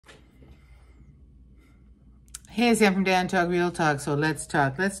Hey, Sam from DianeTalk, Real Talk. So let's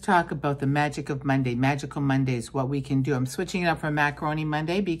talk. Let's talk about the magic of Monday, magical Mondays, what we can do. I'm switching it up for Macaroni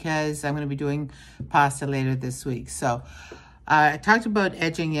Monday because I'm going to be doing pasta later this week. So I talked about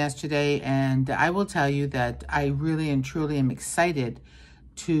edging yesterday, and I will tell you that I really and truly am excited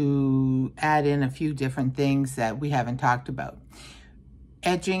to add in a few different things that we haven't talked about.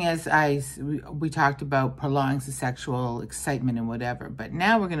 Edging, as we talked about, prolongs the sexual excitement and whatever. But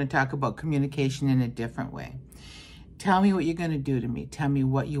now we're going to talk about communication in a different way. Tell me what you're going to do to me. Tell me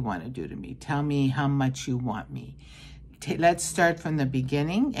what you want to do to me. Tell me how much you want me. Let's start from the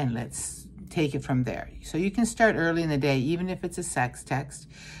beginning and let's take it from there. So you can start early in the day, even if it's a sex text,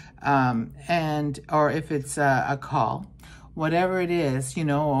 or if it's a call. Whatever it is, you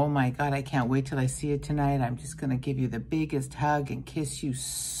know, oh my God, I can't wait till I see it tonight. I'm just going to give you the biggest hug and kiss you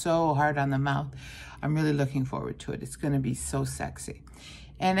so hard on the mouth. I'm really looking forward to it. It's going to be so sexy.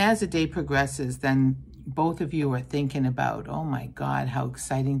 And as the day progresses, then both of you are thinking about, oh my God, how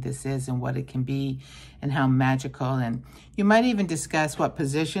exciting this is and what it can be and how magical. And you might even discuss what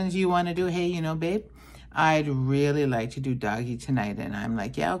positions you want to do. Hey, you know, babe, I'd really like to do doggy tonight. And I'm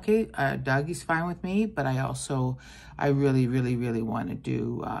like, yeah, okay, doggy's fine with me. But I really, really, really want to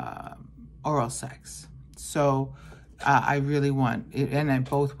do oral sex. So I really want it, and in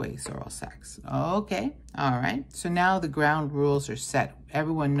both ways, oral sex. Okay, all right. So now the ground rules are set.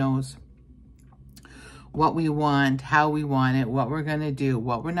 Everyone knows what we want, how we want it, what we're going to do,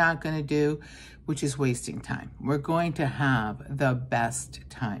 what we're not going to do, which is wasting time. We're going to have the best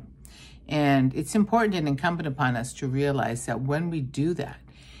time. And it's important and incumbent upon us to realize that when we do that,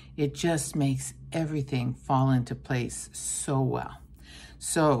 it just makes everything fall into place so well.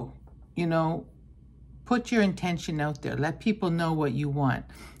 So, you know, put your intention out there. Let people know what you want.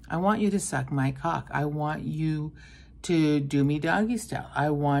 I want you to suck my cock. I want you to do me doggy style. I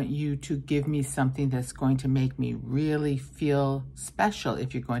want you to give me something that's going to make me really feel special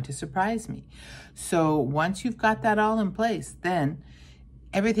if you're going to surprise me. So once you've got that all in place, then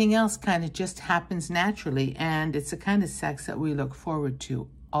everything else kind of just happens naturally, and it's the kind of sex that we look forward to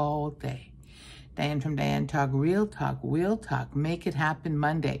all day. Diane from DianeTalk, Real Talk, Real Talk. Make it happen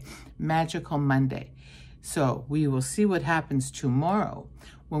Monday, magical Monday. So we will see what happens tomorrow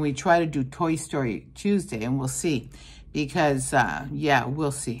when we try to do Toy Story Tuesday, and we'll see. Because, yeah,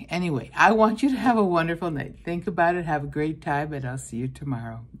 we'll see. Anyway, I want you to have a wonderful night. Think about it, have a great time, and I'll see you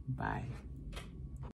tomorrow. Bye.